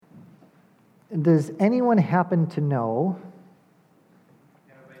Does anyone happen to know?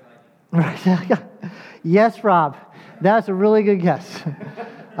 Yes, Rob. That's a really good guess.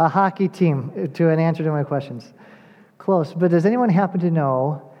 A hockey team to an answer to my questions. Close. But does anyone happen to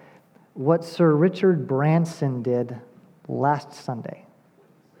know what Sir Richard Branson did last Sunday?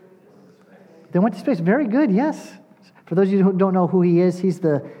 They went to space. Very good, yes. For those of you who don't know who he is, he's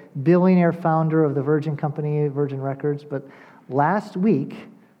the billionaire founder of the Virgin Company, Virgin Records. But last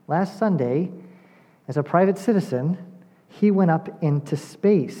Sunday, as a private citizen, he went up into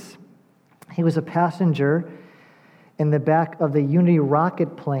space. He was a passenger in the back of the Unity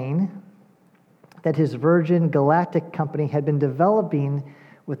rocket plane that his Virgin Galactic company had been developing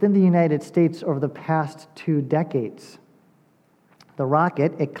within the United States over the past 2 decades. The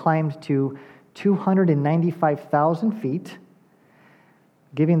rocket, it climbed to 295,000 feet,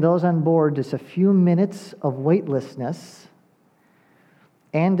 giving those on board just a few minutes of weightlessness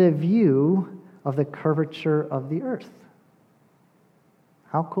and a view of the curvature of the earth.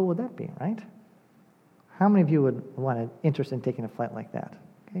 How cool would that be, right? How many of you would want an interest in taking a flight like that?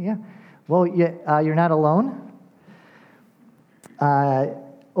 Okay, yeah. Well, you're not alone.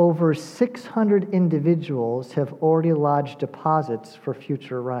 Over 600 individuals have already lodged deposits for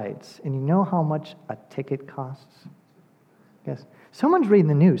future rides. And you know how much a ticket costs? Yes. Someone's reading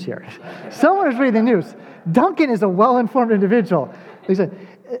the news here. Someone is reading the news. Duncan is a well-informed individual. He said,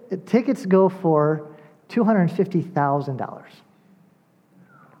 tickets go for $250,000.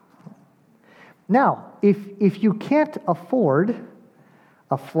 Now, if you can't afford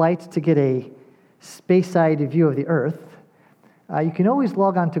a flight to get a space-side view of the Earth, you can always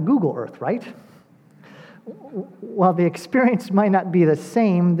log on to Google Earth, right? While the experience might not be the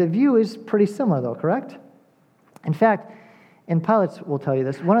same, the view is pretty similar, though, correct? In fact, and pilots will tell you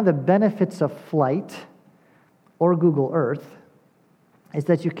this, one of the benefits of flight or Google Earth is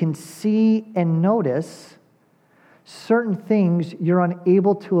that you can see and notice certain things you're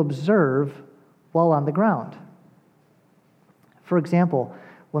unable to observe while on the ground. For example,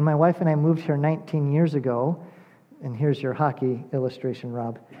 when my wife and I moved here 19 years ago, and here's your hockey illustration,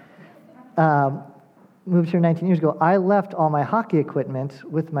 Rob, moved here 19 years ago, I left all my hockey equipment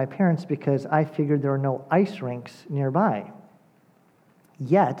with my parents because I figured there were no ice rinks nearby.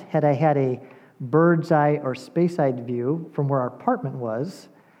 Yet, had I had a bird's eye or space-eye view from where our apartment was,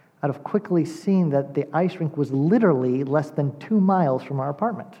 I'd have quickly seen that the ice rink was literally less than 2 miles from our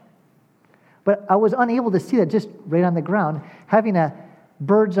apartment. But I was unable to see that just right on the ground. Having a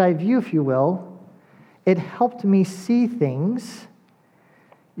bird's eye view, if you will, it helped me see things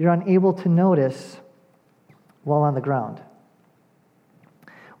you're unable to notice while on the ground.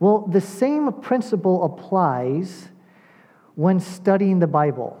 Well, the same principle applies when studying the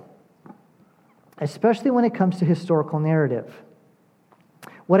Bible, especially when it comes to historical narrative.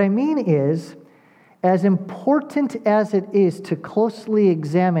 What I mean is, as important as it is to closely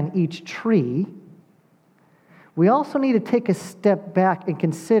examine each tree, we also need to take a step back and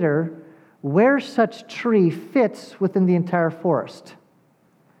consider where such tree fits within the entire forest.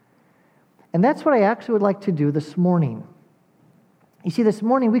 And that's what I actually would like to do this morning. You see, this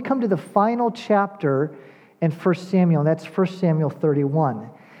morning we come to the final chapter in 1 Samuel, and that's 1 Samuel 31.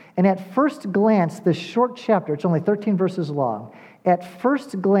 And at first glance, this short chapter, it's only 13 verses long, at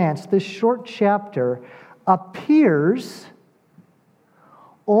first glance, this short chapter appears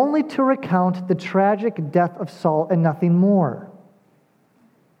only to recount the tragic death of Saul and nothing more.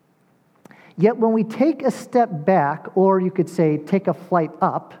 Yet when we take a step back, or you could say take a flight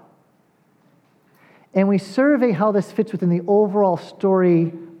up, and we survey how this fits within the overall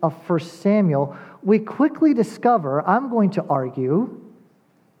story of 1 Samuel, we quickly discover, I'm going to argue,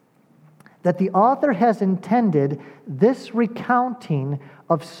 that the author has intended this recounting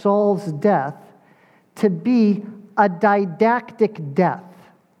of Saul's death to be a didactic death.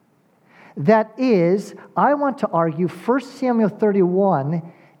 That is, I want to argue 1 Samuel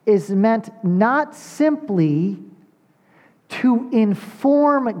 31 is meant not simply to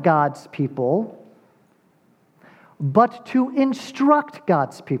inform God's people, but to instruct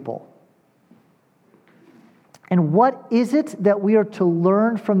God's people. And what is it that we are to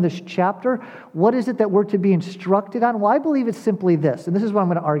learn from this chapter? What is it that we're to be instructed on? Well, I believe it's simply this, and this is what I'm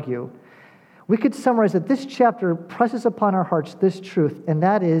going to argue. We could summarize that this chapter presses upon our hearts this truth, and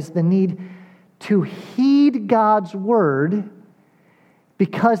that is the need to heed God's word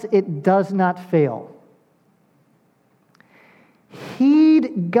because it does not fail.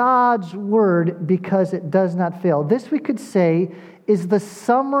 Heed God's word because it does not fail. This, we could say, is the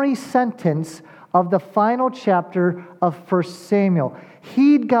summary sentence of the final chapter of 1 Samuel.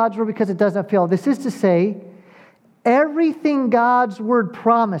 Heed God's word because it does not fail. This is to say, everything God's word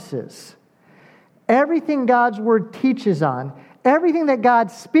promises, everything God's Word teaches on, everything that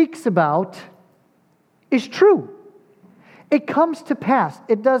God speaks about is true. It comes to pass.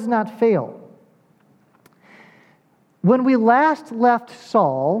 It does not fail. When we last left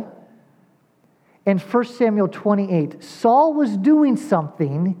Saul in 1 Samuel 28, Saul was doing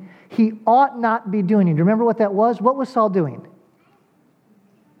something he ought not be doing. Do you remember what that was? What was Saul doing?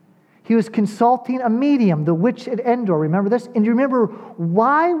 He was consulting a medium, the witch at Endor. Remember this? And you remember,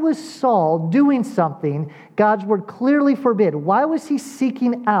 why was Saul doing something God's Word clearly forbid? Why was he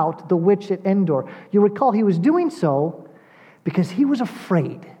seeking out the witch at Endor? You recall he was doing so because he was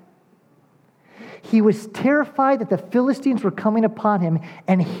afraid. He was terrified that the Philistines were coming upon him,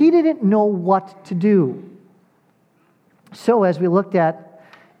 and he didn't know what to do. So as we looked at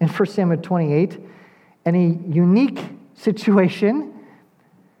in 1 Samuel 28, in a unique situation,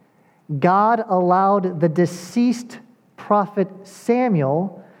 God allowed the deceased prophet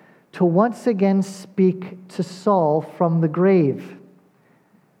Samuel to once again speak to Saul from the grave.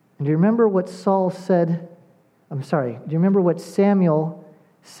 And do you remember what Saul said? Do you remember what Samuel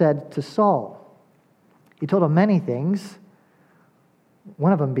said to Saul? He told him many things,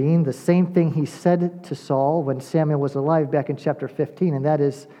 one of them being the same thing he said to Saul when Samuel was alive back in chapter 15, and that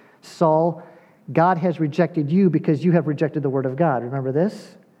is, Saul, God has rejected you because you have rejected the word of God. Remember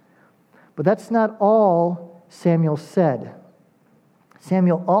this? But that's not all Samuel said.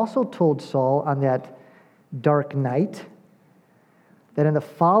 Samuel also told Saul on that dark night that in the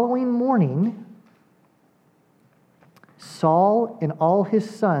following morning, Saul and all his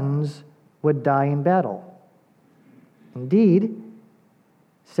sons would die in battle. Indeed,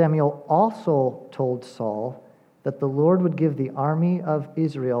 Samuel also told Saul that the Lord would give the army of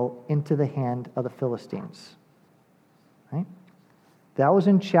Israel into the hand of the Philistines. Right? That was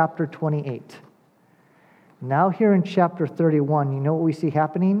in chapter 28. Now here in chapter 31, you know what we see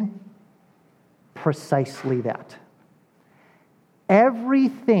happening? Precisely that.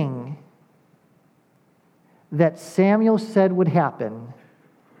 Everything that Samuel said would happen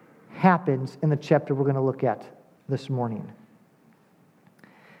happens in the chapter we're going to look at this morning.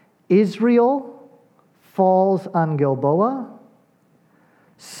 Israel falls on Gilboa.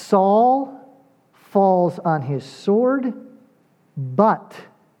 Saul falls on his sword, but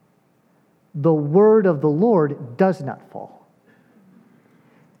the word of the Lord does not fall.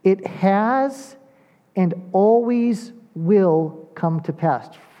 It has and always will come to pass.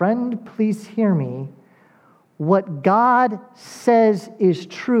 Friend, please hear me. What God says is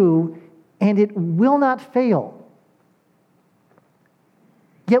true, and it will not fail.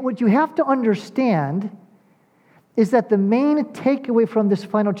 Yet what you have to understand is that the main takeaway from this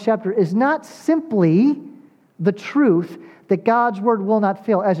final chapter is not simply the truth that God's word will not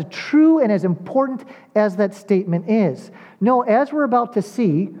fail, as true and as important as that statement is. No, as we're about to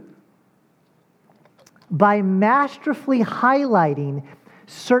see, by masterfully highlighting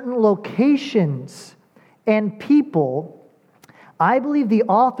certain locations and people, I believe the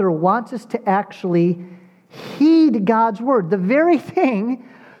author wants us to actually heed God's word, the very thing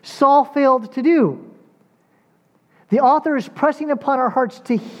Saul failed to do. The author is pressing upon our hearts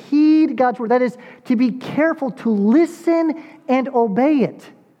to heed God's word. That is, to be careful, to listen and obey it.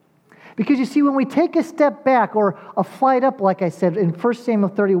 Because you see, when we take a step back, or a flight up, like I said, in 1 Samuel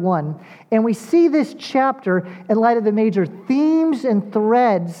 31, and we see this chapter in light of the major themes and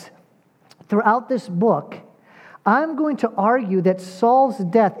threads throughout this book, I'm going to argue that Saul's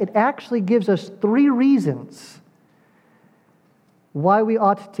death, it actually gives us 3 reasons why we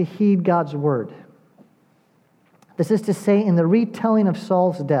ought to heed God's word. This is to say, in the retelling of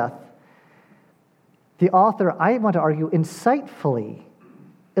Saul's death, the author, I want to argue, insightfully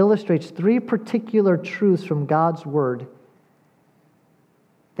illustrates 3 particular truths from God's word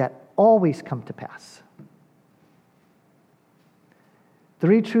that always come to pass.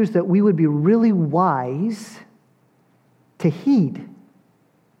 3 truths that we would be really wise to heed.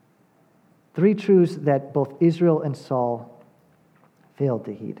 3 truths that both Israel and Saul failed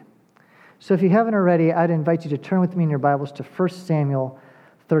to heed. So if you haven't already, I'd invite you to turn with me in your Bibles to 1 Samuel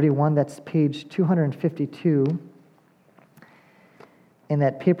 31. That's page 252 in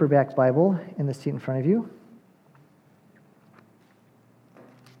that paperback Bible in the seat in front of you.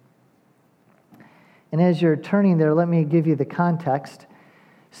 And as you're turning there, let me give you the context.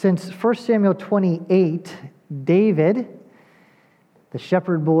 Since 1 Samuel 28, David, the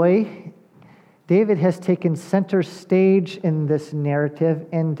shepherd boy, David has taken center stage in this narrative,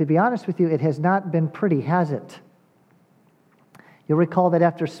 and to be honest with you, it has not been pretty, has it? You'll recall that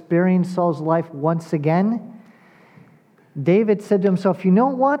after sparing Saul's life once again, David said to himself, you know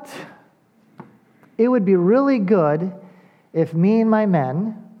what? It would be really good if me and my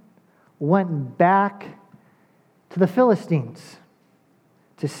men went back to the Philistines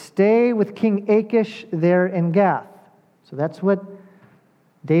to stay with King Achish there in Gath. So that's what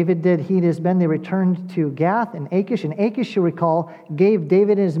David did. He and his men, they returned to Gath and Achish. And Achish, you recall, gave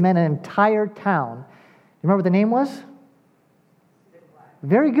David and his men an entire town. You remember what the name was?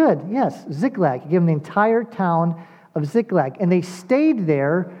 Very good, yes, Ziklag. He gave them the entire town of Ziklag. And they stayed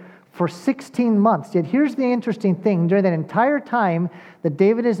there for 16 months. Yet here's the interesting thing. During that entire time that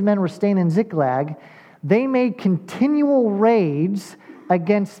David and his men were staying in Ziklag, they made continual raids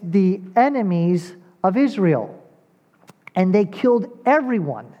against the enemies of Israel. And they killed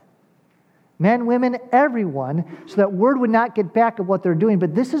everyone. Men, women, everyone, so that word would not get back of what they're doing.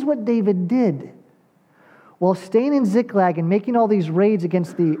 But this is what David did. While staying in Ziklag and making all these raids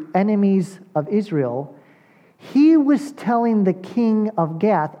against the enemies of Israel, he was telling the king of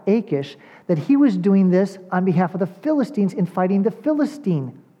Gath, Achish, that he was doing this on behalf of the Philistines in fighting the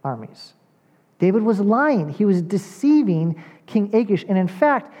Philistine armies. David was lying. He was deceiving King Achish. And in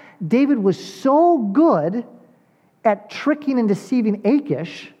fact, David was so good at tricking and deceiving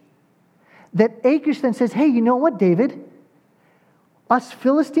Achish that Achish then says, hey, you know what, David? Us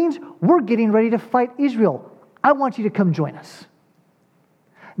Philistines, we're getting ready to fight Israel. I want you to come join us.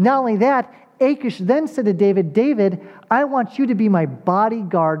 Not only that, Achish then said to David, David, I want you to be my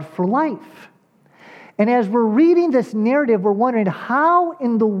bodyguard for life. And as we're reading this narrative, we're wondering, how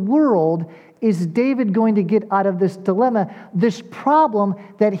in the world is David going to get out of this dilemma, this problem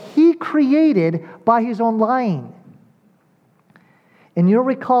that he created by his own lying? And you'll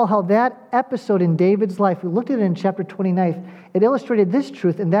recall how that episode in David's life, we looked at it in chapter 29, it illustrated this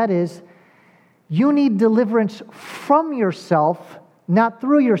truth, and that is, you need deliverance from yourself, not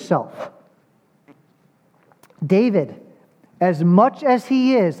through yourself. David, as much as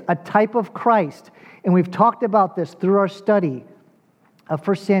he is a type of Christ, and we've talked about this through our study of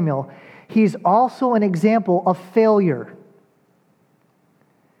 1 Samuel, he's also an example of failure.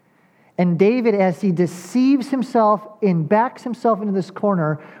 And David, as he deceives himself and backs himself into this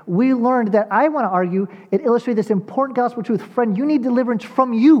corner, we learned that, I want to argue, it illustrates this important gospel truth. Friend, you need deliverance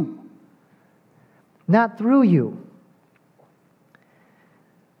from you, not through you.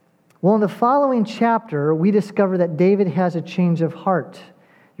 Well, in the following chapter, we discover that David has a change of heart.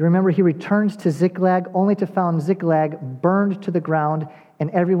 You remember he returns to Ziklag only to find Ziklag burned to the ground and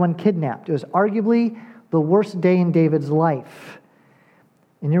everyone kidnapped. It was arguably the worst day in David's life.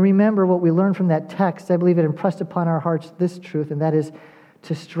 And you remember what we learned from that text. I believe it impressed upon our hearts this truth, and that is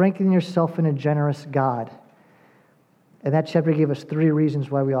to strengthen yourself in a generous God. And that chapter gave us 3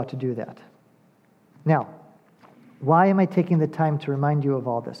 reasons why we ought to do that. Now, why am I taking the time to remind you of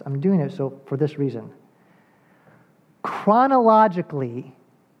all this? I'm doing it for this reason. Chronologically,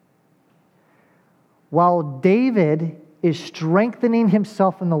 while David is strengthening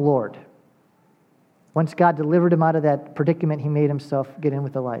himself in the Lord, once God delivered him out of that predicament he made himself get in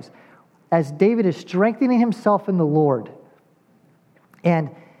with the lies, as David is strengthening himself in the Lord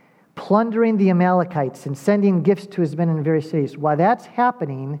and plundering the Amalekites and sending gifts to his men in various cities, while that's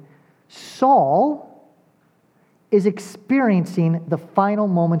happening, Saul is experiencing the final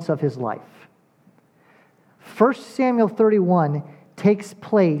moments of his life. 1 Samuel 31 takes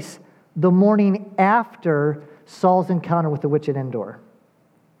place the morning after Saul's encounter with the witch at Endor.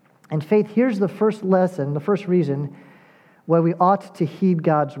 And Faith, here's the first lesson, the first reason why we ought to heed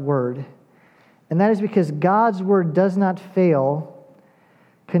God's word. And that is because God's word does not fail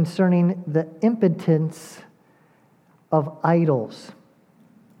concerning the impotence of idols.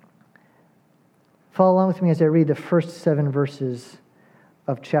 Follow along with me as I read the first 7 verses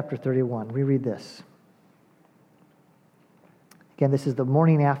of chapter 31. We read this. Again, this is the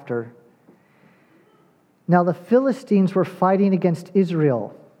morning after. Now the Philistines were fighting against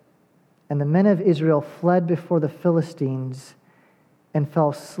Israel, and the men of Israel fled before the Philistines and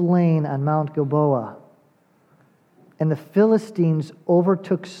fell slain on Mount Gilboa. And the Philistines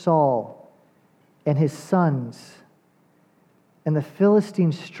overtook Saul and his sons. And the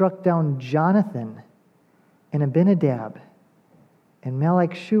Philistines struck down Jonathan and Abinadab and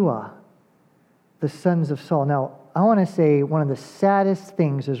Malchishua, the sons of Saul. Now, I want to say one of the saddest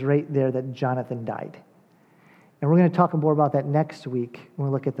things is right there that Jonathan died. And we're going to talk more about that next week when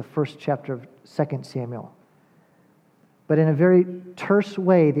we look at the first chapter of 2 Samuel. But in a very terse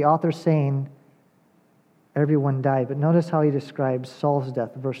way, the author's saying everyone died. But notice how he describes Saul's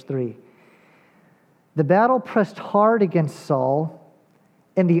death, verse 3. The battle pressed hard against Saul,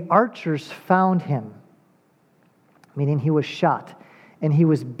 and the archers found him, meaning he was shot, and he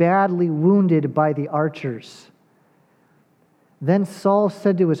was badly wounded by the archers. Then Saul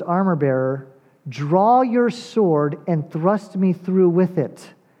said to his armor-bearer, "Draw your sword and thrust me through with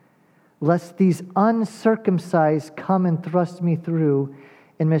it." lest these uncircumcised come and thrust me through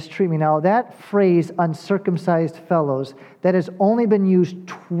and mistreat me. Now, that phrase, uncircumcised fellows, that has only been used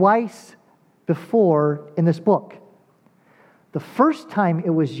twice before in this book. The first time it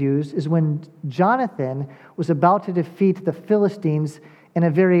was used is when Jonathan was about to defeat the Philistines in a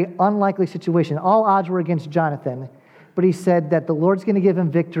very unlikely situation. All odds were against Jonathan, but he said that the Lord's going to give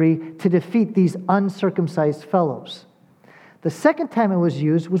him victory to defeat these uncircumcised fellows. The second time it was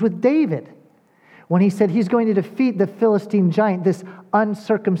used was with David, when he said he's going to defeat the Philistine giant, this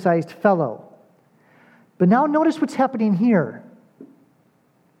uncircumcised fellow. But now notice what's happening here.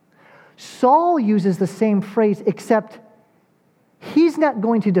 Saul uses the same phrase, except he's not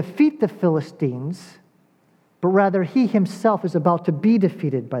going to defeat the Philistines, but rather he himself is about to be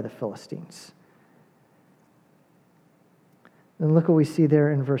defeated by the Philistines. And look what we see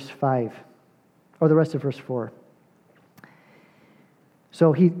there in verse 5, or the rest of verse 4.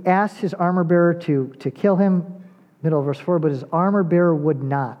 So he asked his armor bearer to kill him, middle of verse 4, but his armor bearer would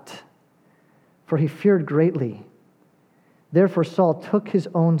not, for he feared greatly. Therefore Saul took his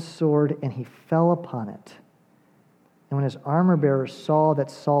own sword and he fell upon it. And when his armor bearer saw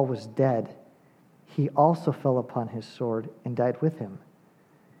that Saul was dead, he also fell upon his sword and died with him.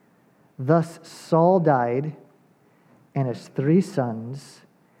 Thus Saul died, and his 3 sons,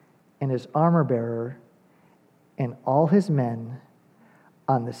 and his armor bearer, and all his men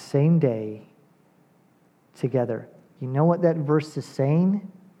on the same day together. You know what that verse is saying?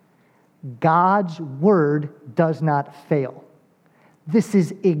 God's word does not fail. This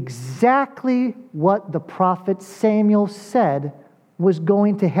is exactly what the prophet Samuel said was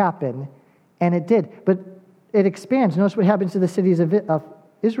going to happen, and it did. But it expands. Notice what happens to the cities of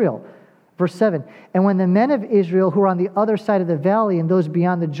Israel. Verse 7, and when the men of Israel who were on the other side of the valley and those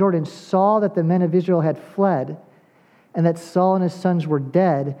beyond the Jordan saw that the men of Israel had fled and that Saul and his sons were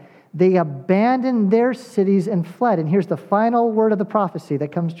dead, they abandoned their cities and fled. And here's the final word of the prophecy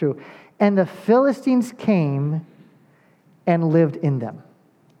that comes true. And the Philistines came and lived in them.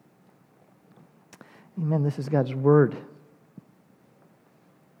 Amen. This is God's word.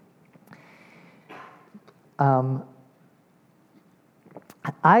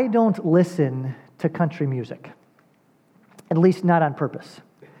 I don't listen to country music, at least not on purpose.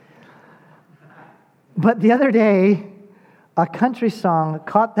 But the other day, a country song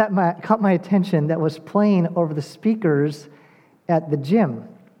caught my attention that was playing over the speakers at the gym.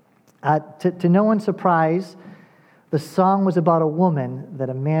 To no one's surprise, the song was about a woman that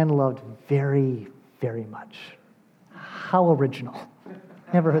a man loved very, very much. How original.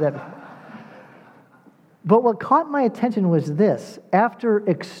 Never heard that before. But what caught my attention was this. After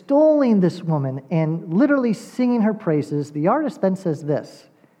extolling this woman and literally singing her praises, the artist then says this.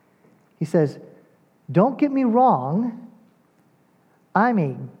 He says, "Don't get me wrong, I'm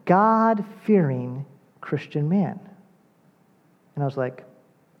a God-fearing Christian man." And I was like,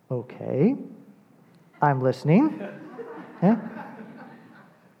 okay, I'm listening. Yeah.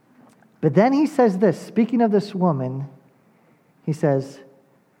 But then he says this, speaking of this woman, he says,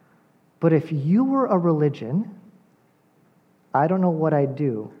 "But if you were a religion, I don't know what I'd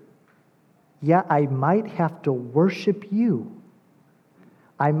do. Yeah, I might have to worship you.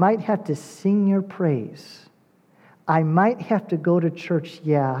 I might have to sing your praise. I might have to go to church,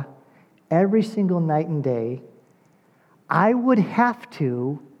 yeah, every single night and day. I would have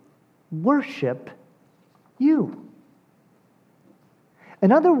to worship you."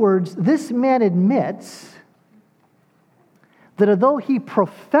 In other words, this man admits that although he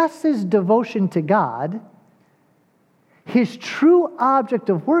professes devotion to God, his true object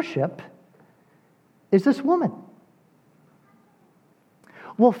of worship is this woman.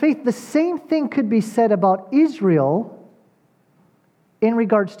 Well, Faith, the same thing could be said about Israel in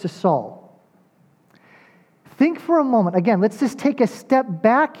regards to Saul. Think for a moment. Again, let's just take a step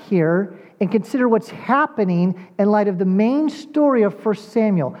back here and consider what's happening in light of the main story of 1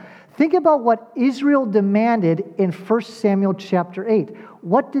 Samuel. Think about what Israel demanded in 1 Samuel chapter 8.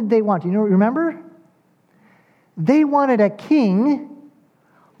 What did they want? Remember? They wanted a king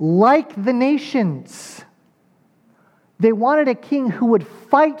like the nations. They wanted a king who would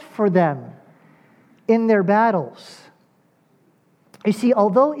fight for them in their battles. You see,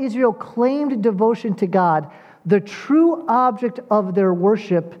 although Israel claimed devotion to God, the true object of their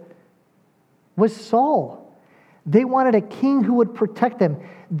worship was Saul. They wanted a king who would protect them.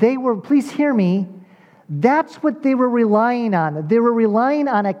 They were, please hear me, that's what they were relying on. They were relying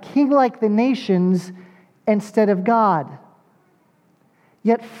on a king like the nations instead of God.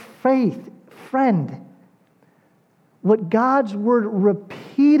 Yet Faith, friend, what God's word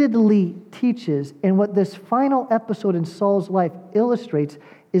repeatedly teaches and what this final episode in Saul's life illustrates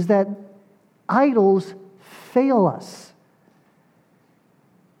is that idols fail us.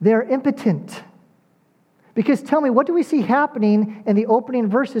 They're impotent. Because tell me, what do we see happening in the opening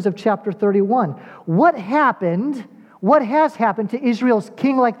verses of chapter 31? What happened? What has happened to Israel's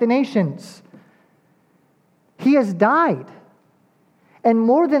king like the nations? He has died. And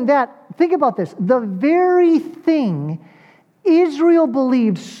more than that, think about this. The very thing Israel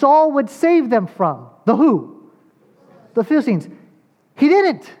believed Saul would save them from. The who? The Philistines. He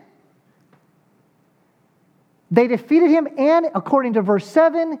didn't. They defeated him, and according to verse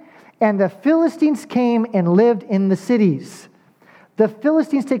 7, and the Philistines came and lived in the cities. The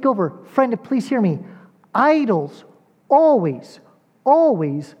Philistines take over. Friend, please hear me. Idols always,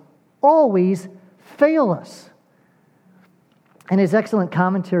 always, always fail us. In his excellent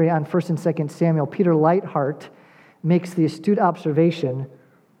commentary on 1 and 2 Samuel, Peter Leithart makes the astute observation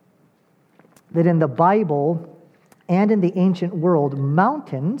that in the Bible and in the ancient world,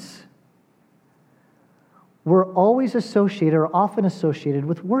 mountains were always associated or often associated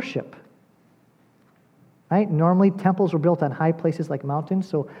with worship. Right? Normally, temples were built on high places like mountains,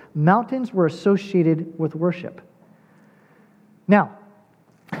 so mountains were associated with worship. Now,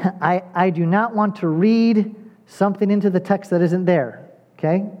 I do not want to read something into the text that isn't there,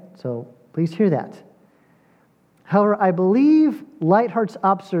 okay? So please hear that. However, I believe Leithart's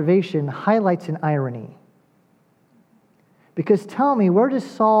observation highlights an irony. Because tell me, where does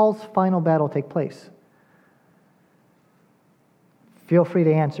Saul's final battle take place? Feel free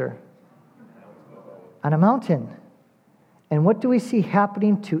to answer. On a mountain. And what do we see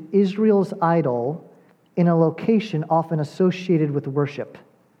happening to Israel's idol in a location often associated with worship?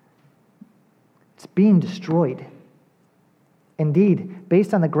 It's being destroyed. Indeed,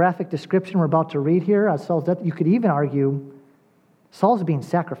 based on the graphic description we're about to read here of Saul's death, you could even argue Saul's being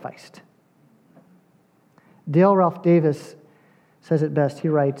sacrificed. Dale Ralph Davis says it best. He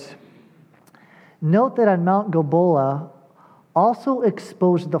writes, "Note that on Mount Gilboa also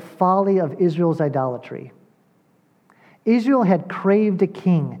exposed the folly of Israel's idolatry. Israel had craved a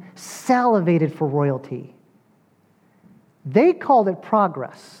king, salivated for royalty. They called it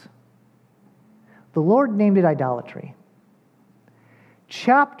progress. The Lord named it idolatry.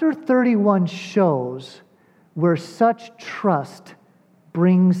 Chapter 31 shows where such trust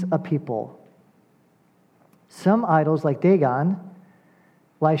brings a people. Some idols, like Dagon,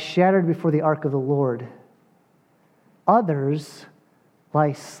 lie shattered before the ark of the Lord. Others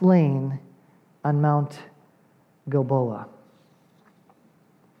lie slain on Mount Gilboa."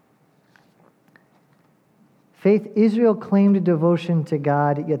 Faith, Israel claimed devotion to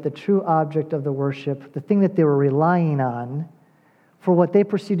God, yet the true object of the worship, the thing that they were relying on for what they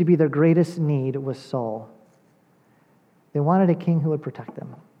perceived to be their greatest need, was Saul. They wanted a king who would protect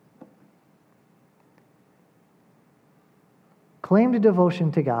them. Claimed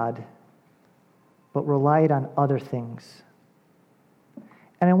devotion to God, but relied on other things.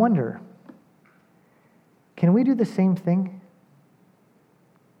 And I wonder, can we do the same thing?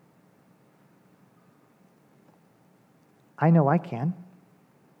 I know I can.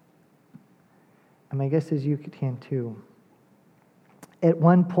 And my guess is you can too. At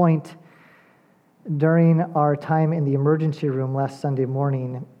one point during our time in the emergency room last Sunday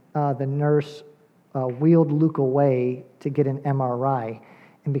morning, the nurse wheeled Luke away to get an MRI.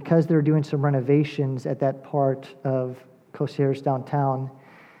 And because they were doing some renovations at that part of Cocieres downtown,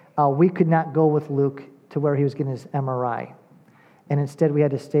 we could not go with Luke to where he was getting his MRI. And instead we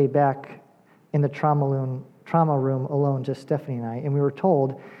had to stay back in the trauma room alone, just Stephanie and I. And we were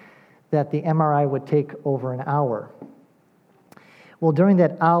told that the MRI would take over an hour. Well, during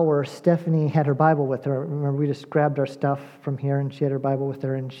that hour, Stephanie had her Bible with her. Remember, we just grabbed our stuff from here, and she had her Bible with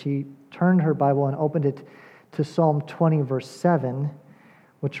her, and she turned her Bible and opened it to Psalm 20, verse 7,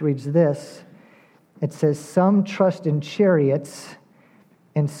 which reads this. It says, "Some trust in chariots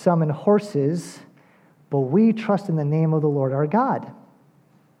and some in horses, but we trust in the name of the Lord our God."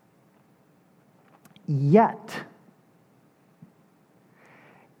 Yet,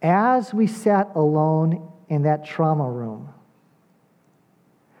 as we sat alone in that trauma room,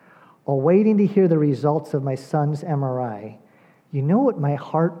 awaiting to hear the results of my son's MRI, you know what my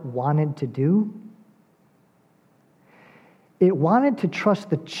heart wanted to do? It wanted to trust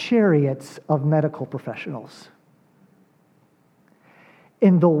the chariots of medical professionals.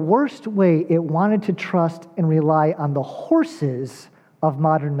 In the worst way, it wanted to trust and rely on the horses of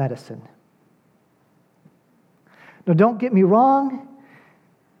modern medicine. Now, don't get me wrong.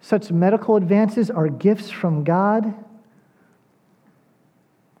 Such medical advances are gifts from God.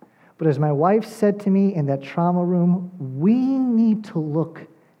 But as my wife said to me in that trauma room, we need to look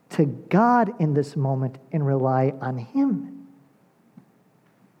to God in this moment and rely on Him.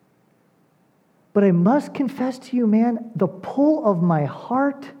 But I must confess to you, man, the pull of my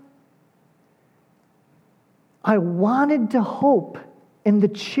heart, I wanted to hope in the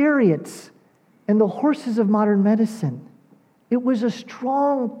chariots and the horses of modern medicine. It was a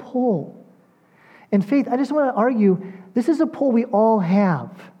strong pull. And faith, I just want to argue, this is a pull we all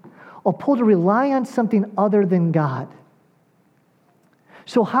have. A pull to rely on something other than God.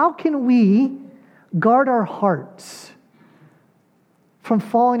 So how can we guard our hearts from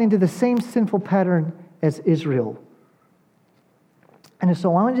falling into the same sinful pattern as Israel? And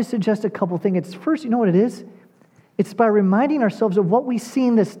so I want to suggest a couple things. It's first, you know what it is? It's by reminding ourselves of what we see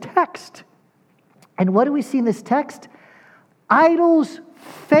in this text. And what do we see in this text? Idols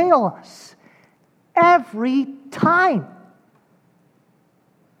fail us every time.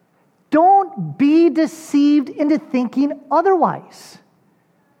 Don't be deceived into thinking otherwise.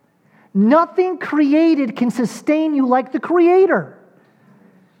 Nothing created can sustain you like the Creator.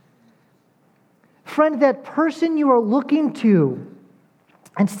 Friend, that person you are looking to,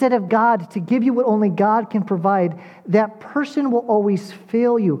 instead of God to give you what only God can provide, that person will always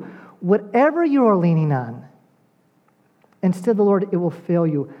fail you. Whatever you are leaning on, instead of the Lord, it will fail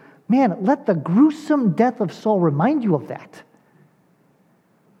you. Man, let the gruesome death of Saul remind you of that.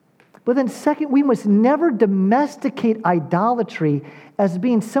 But then second, we must never domesticate idolatry as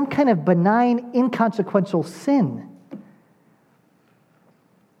being some kind of benign, inconsequential sin.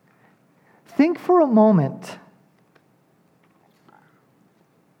 Think for a moment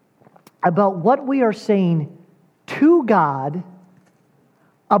about what we are saying to God,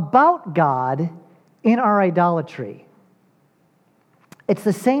 about God, in our idolatry. It's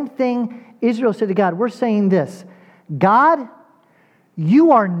the same thing Israel said to God. We're saying this: God,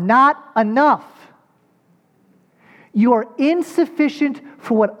 you are not enough. You are insufficient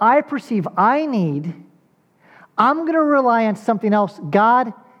for what I perceive I need. I'm going to rely on something else.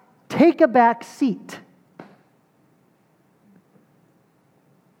 God, take a back seat.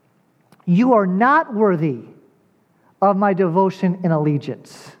 You are not worthy of my devotion and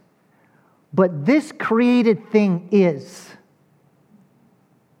allegiance. But this created thing is.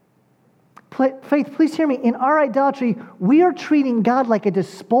 Faith, please hear me. In our idolatry, we are treating God like a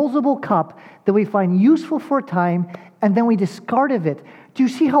disposable cup that we find useful for a time and then we discard of it. Do you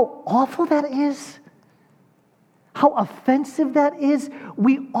see how awful that is? How offensive that is?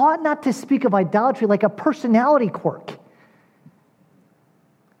 We ought not to speak of idolatry like a personality quirk,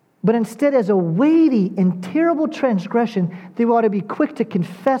 but instead as a weighty and terrible transgression that we ought to be quick to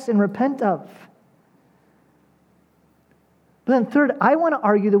confess and repent of. But then third, I want to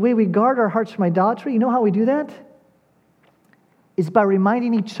argue the way we guard our hearts from idolatry, you know how we do that? Is by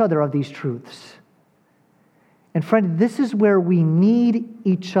reminding each other of these truths. And friend, this is where we need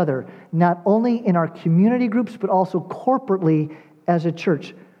each other, not only in our community groups, but also corporately as a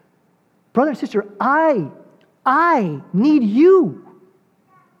church. Brother and sister, I need you.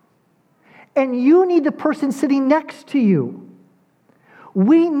 And you need the person sitting next to you.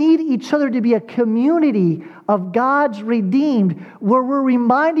 We need each other to be a community of God's redeemed, where we're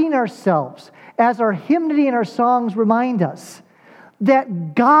reminding ourselves, as our hymnody and our songs remind us,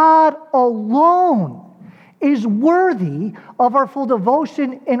 that God alone is worthy of our full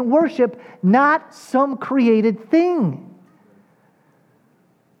devotion and worship, not some created thing.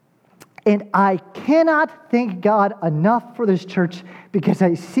 And I cannot thank God enough for this church, because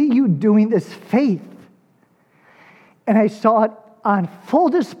I see you doing this faith. And I saw it on full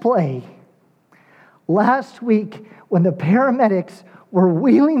display last week when the paramedics were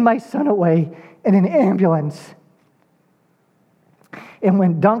wheeling my son away in an ambulance. And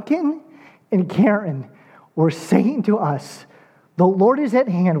when Duncan and Karen were saying to us, "The Lord is at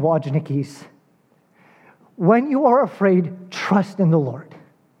hand, Wojnicki's. When you are afraid, trust in the Lord."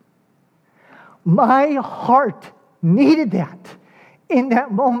 My heart needed that in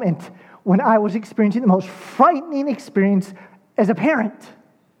that moment when I was experiencing the most frightening experience as a parent.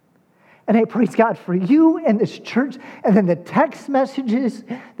 And I praise God for you and this church, and then the text messages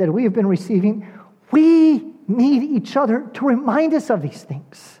that we have been receiving. We need each other to remind us of these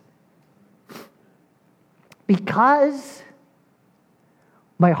things. Because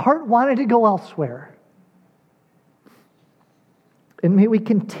my heart wanted to go elsewhere. And may we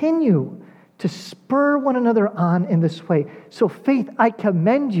continue to spur one another on in this way. So Faith, I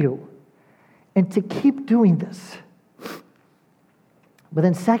commend you, and to keep doing this. But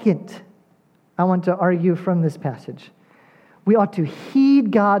then second, I want to argue from this passage, we ought to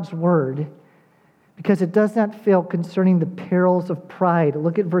heed God's word, because it does not fail concerning the perils of pride.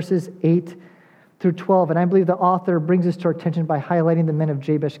 Look at verses 8 through 12, and I believe the author brings this to our attention by highlighting the men of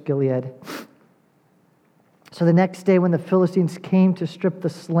Jabesh Gilead. So the next day when the Philistines came to strip the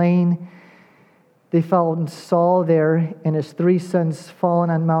slain, They found Saul there and his 3 sons fallen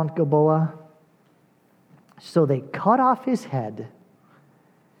on Mount Gilboa. So they cut off his head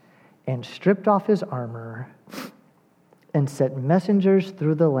and stripped off his armor and sent messengers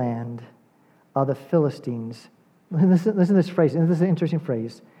through the land of the Philistines. Listen to this phrase, and this is an interesting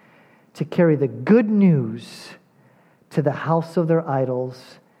phrase. To carry the good news to the house of their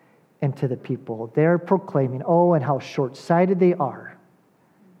idols and to the people. They're proclaiming, oh, and how short-sighted they are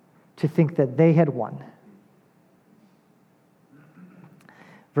to think that they had won.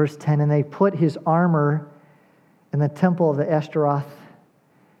 Verse 10, and they put his armor in the temple of the Ashtaroth,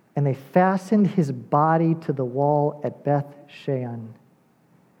 and they fastened his body to the wall at Beth Shean.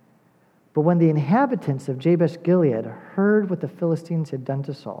 But when the inhabitants of Jabesh-Gilead heard what the Philistines had done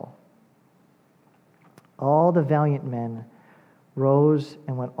to Saul, all the valiant men rose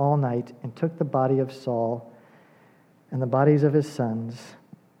and went all night and took the body of Saul and the bodies of his sons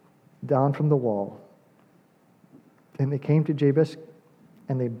down from the wall. And they came to Jabesh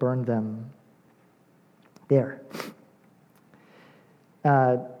and they burned them there.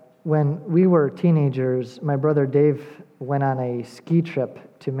 When we were teenagers, my brother Dave went on a ski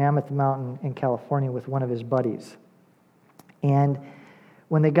trip to Mammoth Mountain in California with one of his buddies. And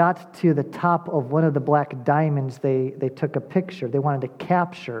when they got to the top of one of the black diamonds, they took a picture. They wanted to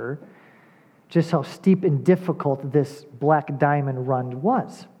capture just how steep and difficult this black diamond run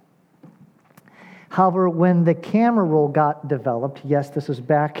was. However, when the camera roll got developed, yes, this was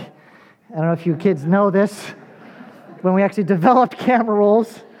back, I don't know if you kids know this, when we actually developed camera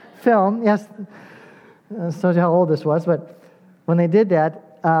rolls, film, yes, shows you how old this was, but when they did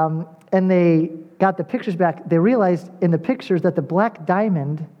that, and they got the pictures back, they realized in the pictures that the black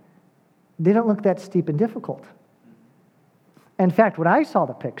diamond didn't look that steep and difficult. In fact, when I saw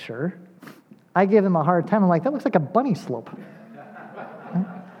the picture, I gave them a hard time. I'm like, that looks like a bunny slope.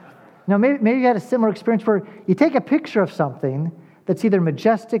 Now, maybe you had a similar experience where you take a picture of something that's either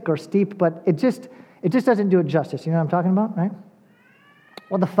majestic or steep, but it just doesn't do it justice. You know what I'm talking about, right?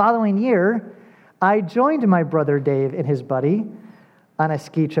 Well, the following year, I joined my brother Dave and his buddy on a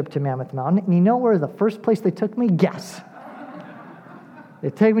ski trip to Mammoth Mountain. And you know where the first place they took me? Guess. They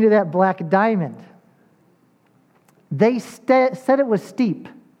took me to that black diamond. They said it was steep.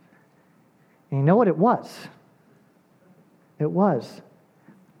 And you know what it was? It was.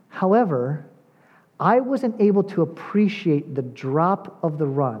 However, I wasn't able to appreciate the drop of the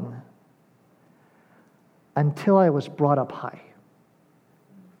run until I was brought up high.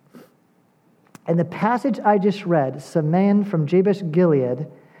 And the passage I just read, some men from Jabesh-Gilead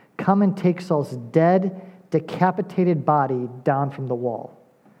come and take Saul's dead, decapitated body down from the wall.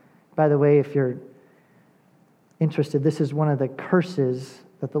 By the way, if you're interested, this is one of the curses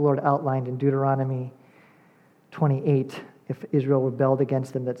that the Lord outlined in Deuteronomy 28. If Israel rebelled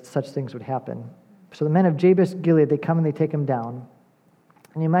against them, that such things would happen. So the men of Jabesh-Gilead, they come and they take him down.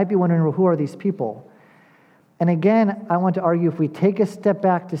 And you might be wondering, well, who are these people? And again, I want to argue if we take a step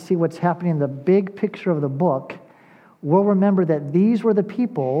back to see what's happening in the big picture of the book, we'll remember that these were the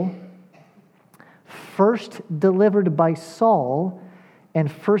people first delivered by Saul in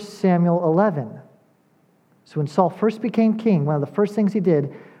 1 Samuel 11. So when Saul first became king, one of the first things he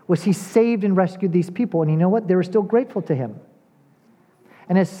did was he saved and rescued these people. And you know what? They were still grateful to him.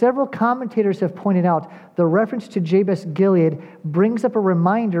 And as several commentators have pointed out, the reference to Jabesh-Gilead brings up a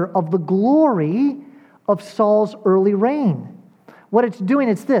reminder of the glory of Saul's early reign. What it's doing,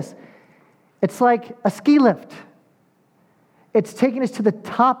 it's this. It's like a ski lift. It's taking us to the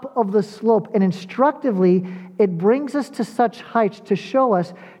top of the slope, and instructively, it brings us to such heights to show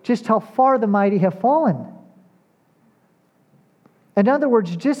us just how far the mighty have fallen. In other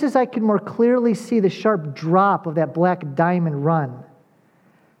words, just as I can more clearly see the sharp drop of that black diamond run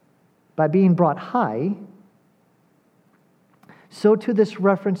by being brought high, so too this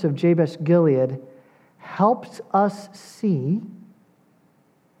reference of Jabesh-Gilead helps us see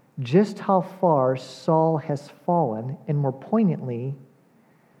just how far Saul has fallen, and more poignantly,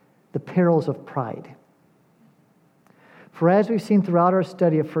 the perils of pride. For as we've seen throughout our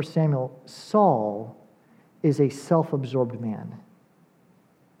study of 1 Samuel, Saul is a self-absorbed man.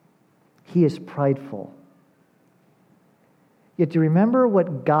 He is prideful. Yet do you remember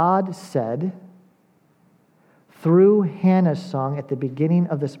what God said through Hannah's song at the beginning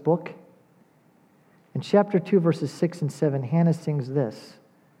of this book? In chapter 2, verses 6 and 7, Hannah sings this.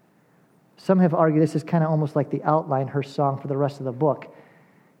 Some have argued this is kind of almost like the outline, her song for the rest of the book.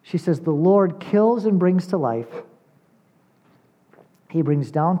 She says, "The Lord kills and brings to life. He brings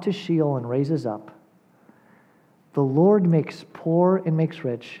down to Sheol and raises up. The Lord makes poor and makes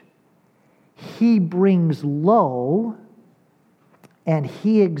rich. He brings low and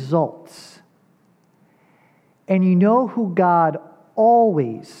he exalts. And you know who God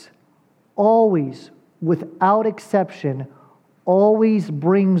always, without exception, always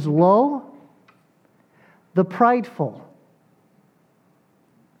brings low? The prideful.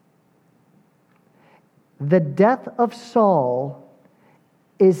 The death of Saul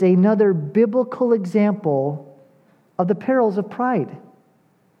is another biblical example of the perils of pride.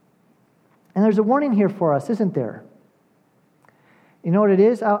 And there's a warning here for us, isn't there? You know what it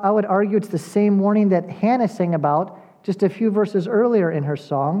is? I would argue it's the same warning that Hannah sang about just a few verses earlier in her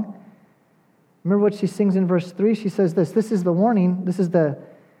song. Remember what she sings in verse 3? She says this is the warning, this is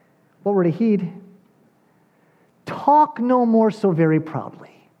what we're to heed. Talk no more so very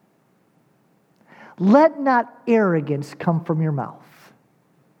proudly. Let not arrogance come from your mouth.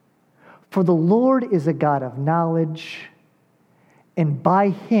 For the Lord is a God of knowledge, and by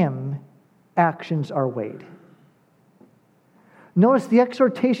Him actions are weighed. Notice the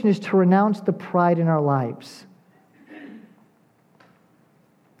exhortation is to renounce the pride in our lives.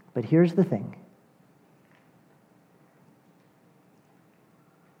 But here's the thing.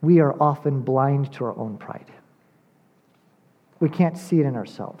 We are often blind to our own pride. We can't see it in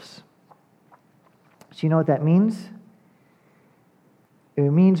ourselves. So you know what that means? It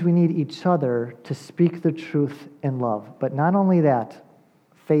means we need each other to speak the truth in love. But not only that,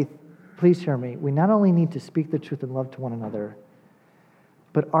 Faith, please hear me. We not only need to speak the truth in love to one another,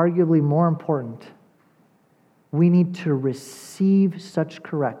 but arguably more important, we need to receive such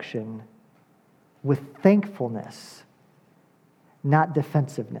correction with thankfulness, not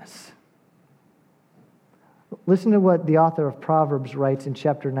defensiveness. Listen to what the author of Proverbs writes in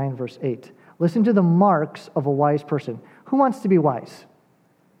chapter 9, verse 8. Listen to the marks of a wise person. Who wants to be wise?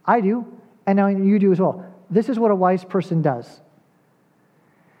 I do, and now you do as well. This is what a wise person does.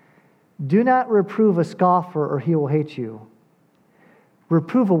 Do not reprove a scoffer, or he will hate you.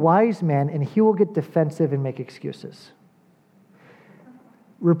 Reprove a wise man, and he will get defensive and make excuses.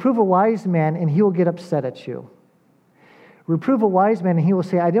 Reprove a wise man, and he will get upset at you. Reprove a wise man, and he will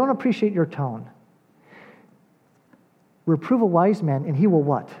say, I don't appreciate your tone. Reprove a wise man, and he will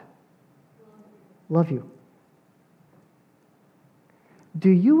what? Love you. Do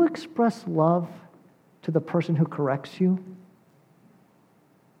you express love to the person who corrects you?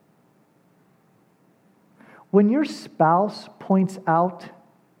 When your spouse points out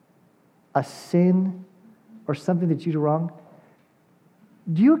a sin or something that you do wrong,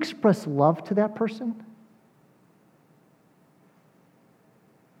 do you express love to that person?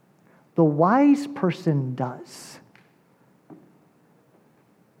 The wise person does.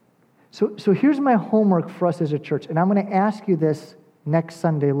 So here's my homework for us as a church, and I'm going to ask you this next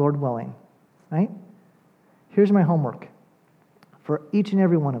Sunday, Lord willing. Right? Here's my homework for each and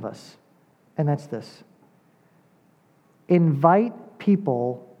every one of us, and that's this. Invite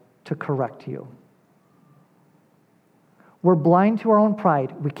people to correct you. We're blind to our own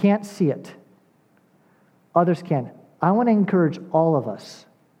pride. We can't see it. Others can. I want to encourage all of us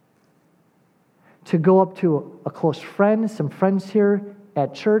to go up to a close friend, some friends here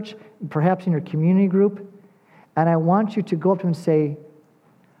at church, perhaps in your community group, and I want you to go up to them and say,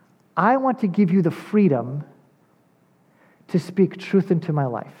 I want to give you the freedom to speak truth into my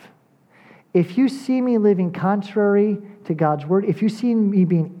life. If you see me living contrary to God's word, if you see me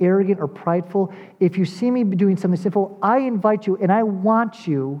being arrogant or prideful, if you see me doing something sinful, I invite you and I want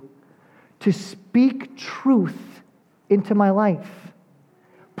you to speak truth into my life.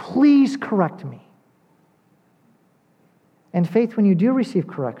 Please correct me. And Faith, when you do receive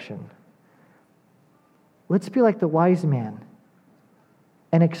correction, let's be like the wise man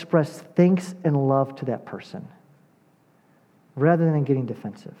and express thanks and love to that person rather than getting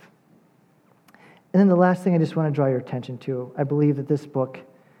defensive. And then the last thing I just want to draw your attention to, I believe that this book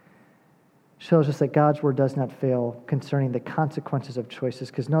shows us that God's word does not fail concerning the consequences of choices,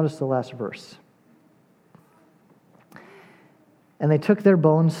 because notice the last verse. And they took their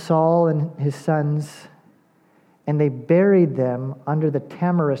bones, Saul and his sons, and they buried them under the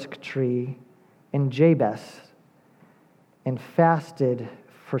tamarisk tree in Jabes and fasted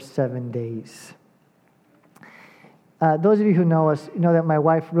for 7 days. Those of you who know us know that my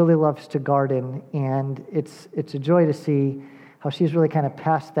wife really loves to garden, and it's a joy to see how she's really kind of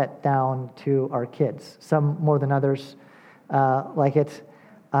passed that down to our kids. Some more than others like it.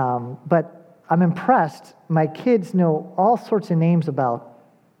 But I'm impressed. My kids know all sorts of names about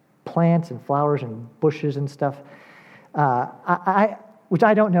plants and flowers and bushes and stuff, which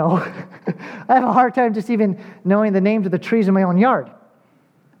I don't know. I have a hard time just even knowing the names of the trees in my own yard.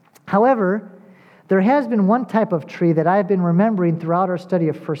 However, there has been one type of tree that I've been remembering throughout our study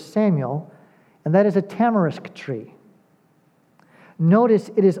of 1 Samuel, and that is a tamarisk tree. Notice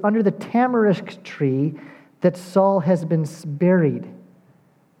it is under the tamarisk tree that Saul has been buried.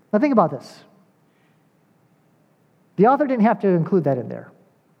 Now think about this. The author didn't have to include that in there.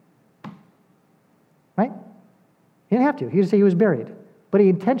 Right? He didn't have to. He just said he was buried. But he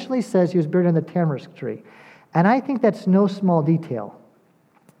intentionally says he was buried in the tamarisk tree. And I think that's no small detail.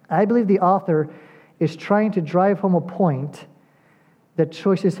 I believe the author is trying to drive home a point that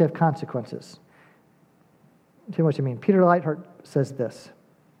choices have consequences. I'll tell you what you mean. Peter Leithart says this.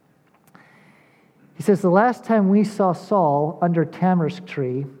 He says, the last time we saw Saul under a tamarisk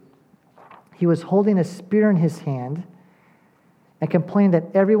tree, he was holding a spear in his hand and complained that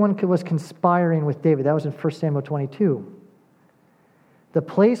everyone was conspiring with David. That was in 1 Samuel 22. The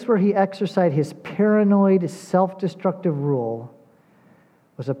place where he exercised his paranoid, self-destructive rule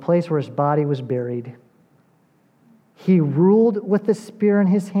was a place where his body was buried. He ruled with the spear in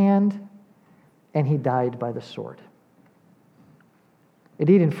his hand, and he died by the sword.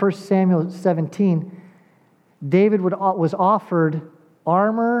 Indeed, in 1 Samuel 17, David was offered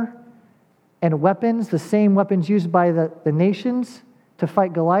armor and weapons, the same weapons used by the nations to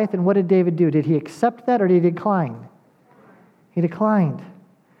fight Goliath. And what did David do? Did he accept that or did he decline? He declined.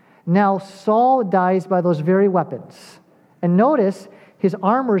 Now Saul dies by those very weapons. And notice, his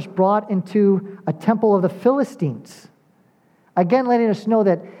armor is brought into a temple of the Philistines. Again, letting us know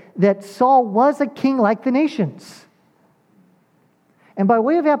that Saul was a king like the nations. And by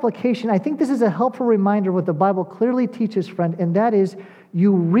way of application, I think this is a helpful reminder of what the Bible clearly teaches, friend, and that is,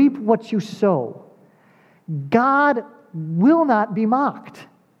 you reap what you sow. God will not be mocked.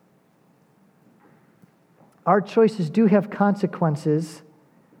 Our choices do have consequences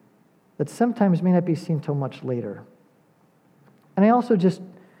that sometimes may not be seen till much later. And I also just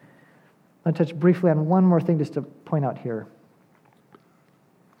want to touch briefly on one more thing just to point out here.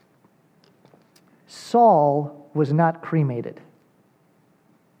 Saul was not cremated.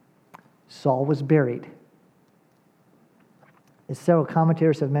 Saul was buried. As several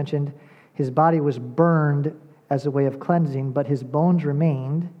commentators have mentioned, his body was burned as a way of cleansing, but his bones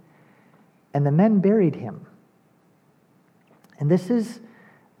remained, and the men buried him. And this is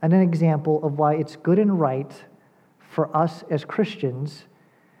an example of why it's good and right for us as Christians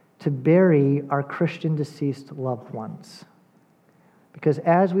to bury our Christian deceased loved ones. Because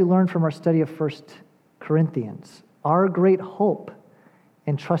as we learn from our study of 1 Corinthians, our great hope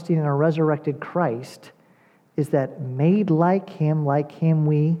in trusting in a resurrected Christ is that made like him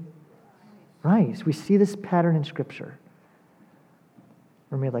we rise. We see this pattern in Scripture.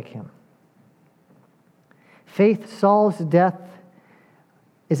 We're made like him. Faith, Saul's death,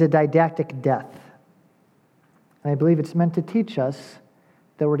 is a didactic death. And I believe it's meant to teach us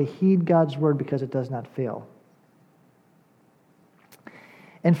that we're to heed God's word because it does not fail.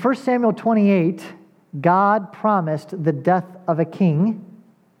 In 1 Samuel 28, God promised the death of a king,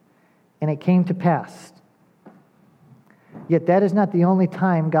 and it came to pass. Yet that is not the only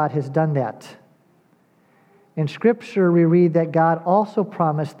time God has done that. In Scripture, we read that God also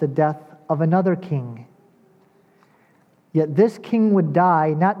promised the death of another king. Yet this king would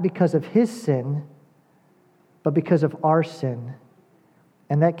die not because of his sin, but because of our sin.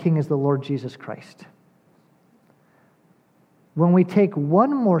 And that king is the Lord Jesus Christ. When we take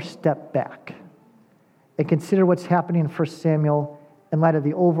one more step back and consider what's happening in 1 Samuel in light of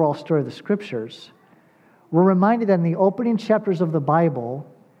the overall story of the Scriptures, we're reminded that in the opening chapters of the Bible,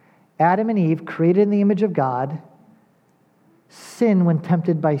 Adam and Eve, created in the image of God, sin when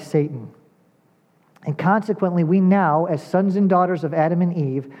tempted by Satan. And consequently, we now, as sons and daughters of Adam and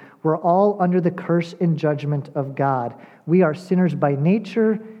Eve, we're all under the curse and judgment of God. We are sinners by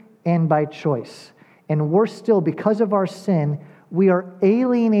nature and by choice. And worse still, because of our sin, we are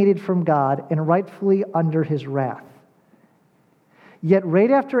alienated from God and rightfully under his wrath. Yet right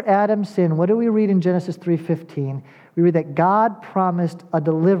after Adam's sin, what do we read in Genesis 3:15? We read that God promised a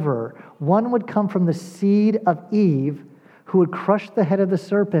deliverer. One would come from the seed of Eve who would crush the head of the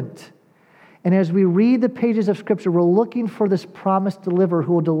serpent. And as we read the pages of Scripture, we're looking for this promised deliverer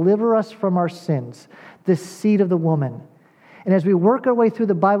who will deliver us from our sins, this seed of the woman. And as we work our way through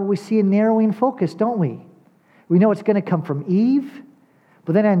the Bible, we see a narrowing focus, don't we? We know it's going to come from Eve,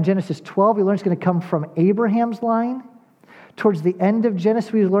 but then in Genesis 12, we learn it's going to come from Abraham's line. Towards the end of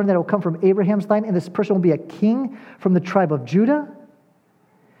Genesis, we learn that it will come from Abraham's line, and this person will be a king from the tribe of Judah.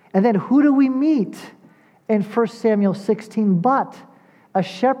 And then who do we meet in 1 Samuel 16 but a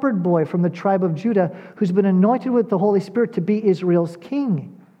shepherd boy from the tribe of Judah who's been anointed with the Holy Spirit to be Israel's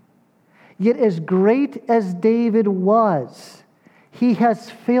king? Yet as great as David was, he has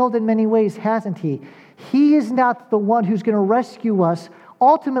failed in many ways, hasn't he? He is not the one who's going to rescue us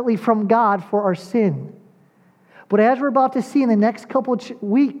ultimately from God for our sin. But as we're about to see in the next couple of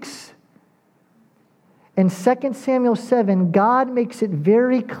weeks, In 2 Samuel 7, God makes it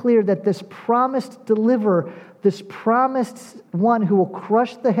very clear that this promised deliverer, this promised one who will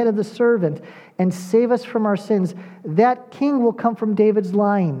crush the head of the serpent and save us from our sins, that king will come from David's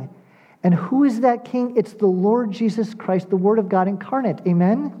line. And who is that king? It's the Lord Jesus Christ, the Word of God incarnate.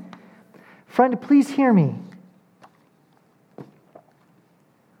 Amen? Friend, please hear me.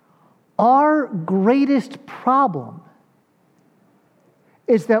 Our greatest problem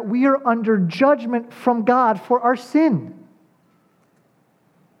is that we are under judgment from God for our sin.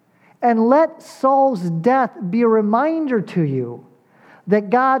 And let Saul's death be a reminder to you that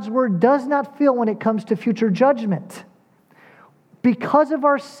God's word does not fail when it comes to future judgment. Because of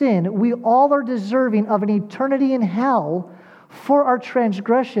our sin, we all are deserving of an eternity in hell for our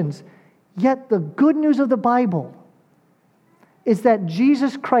transgressions. Yet the good news of the Bible is that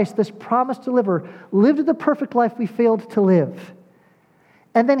Jesus Christ, this promised deliverer, lived the perfect life we failed to live.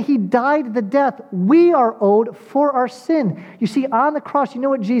 And then he died the death we are owed for our sin. You see, on the cross, you know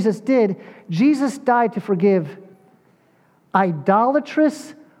what Jesus did? Jesus died to forgive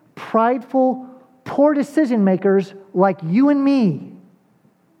idolatrous, prideful, poor decision makers like you and me.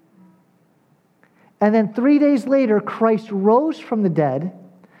 And then 3 days later, Christ rose from the dead,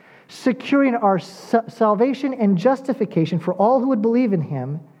 securing our salvation and justification for all who would believe in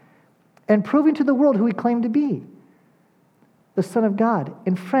him, and proving to the world who he claimed to be, the Son of God.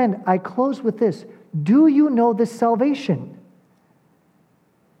 And friend, I close with this. Do you know this salvation?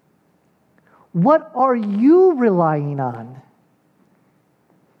 What are you relying on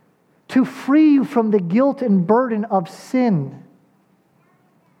to free you from the guilt and burden of sin?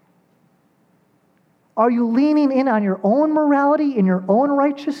 Are you leaning in on your own morality and your own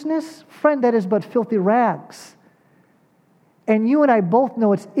righteousness? Friend, that is but filthy rags. And you and I both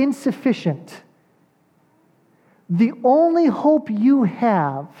know it's insufficient. The only hope you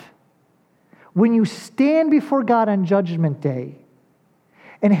have when you stand before God on Judgment Day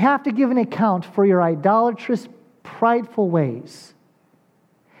and have to give an account for your idolatrous, prideful ways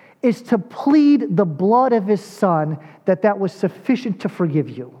is to plead the blood of his Son that was sufficient to forgive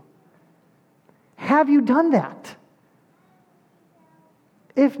you. Have you done that?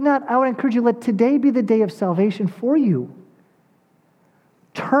 If not, I would encourage you, let today be the day of salvation for you.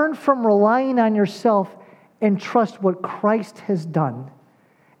 Turn from relying on yourself and trust what Christ has done.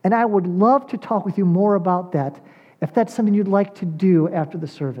 And I would love to talk with you more about that if that's something you'd like to do after the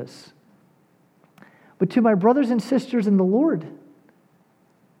service. But to my brothers and sisters in the Lord,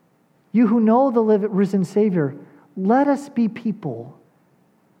 you who know the risen Savior, let us be people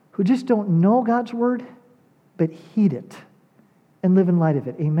who just don't know God's word, but heed it and live in light of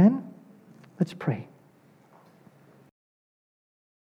it. Amen? Let's pray.